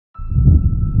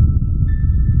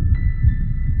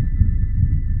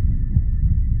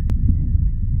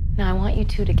you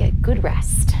two to get good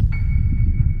rest.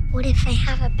 What if I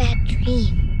have a bad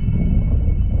dream?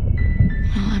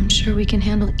 Well, I'm sure we can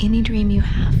handle any dream you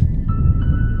have.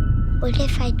 What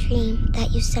if I dream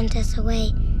that you sent us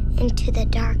away into the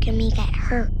dark and we get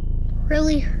hurt?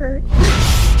 Really hurt?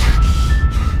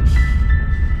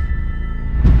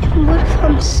 And what if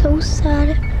I'm so sad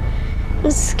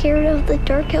and scared of the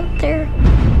dark out there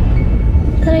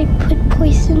that I put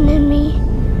poison in me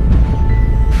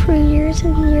for years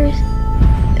and years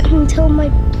until my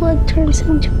blood turns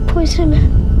into poison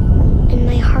and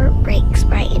my heart breaks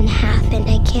right in half and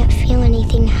I can't feel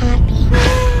anything happy.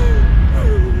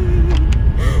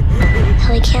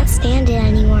 Till I can't stand it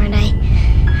anymore and I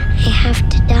have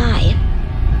to die.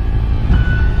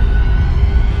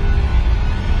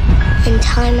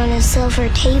 Until I'm on a silver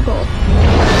table.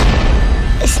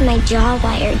 It's my jaw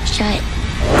wired shut.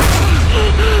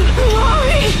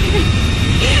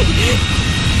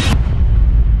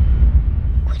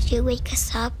 Would you wake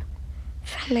us up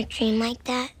from a dream like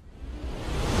that?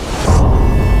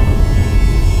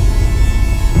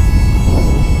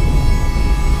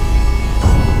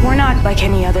 We're not like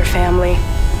any other family.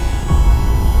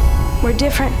 We're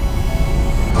different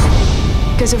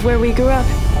because of where we grew up.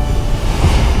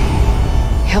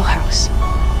 Hill House.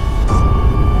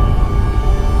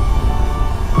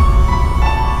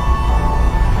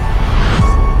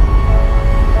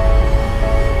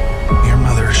 Your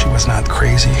mother, she was not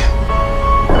crazy.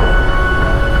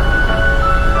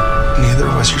 Neither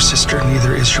was your sister,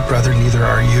 neither is your brother, neither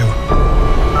are you.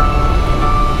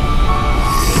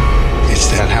 It's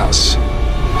that house.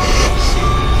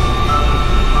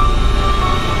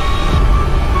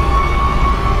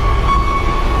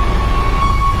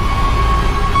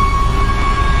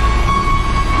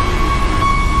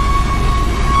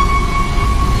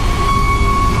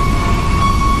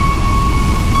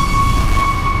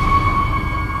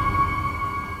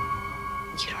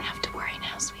 You don't have to worry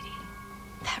now, sweetie.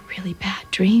 That really bad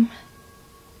dream,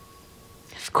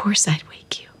 of course I'd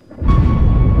wake you.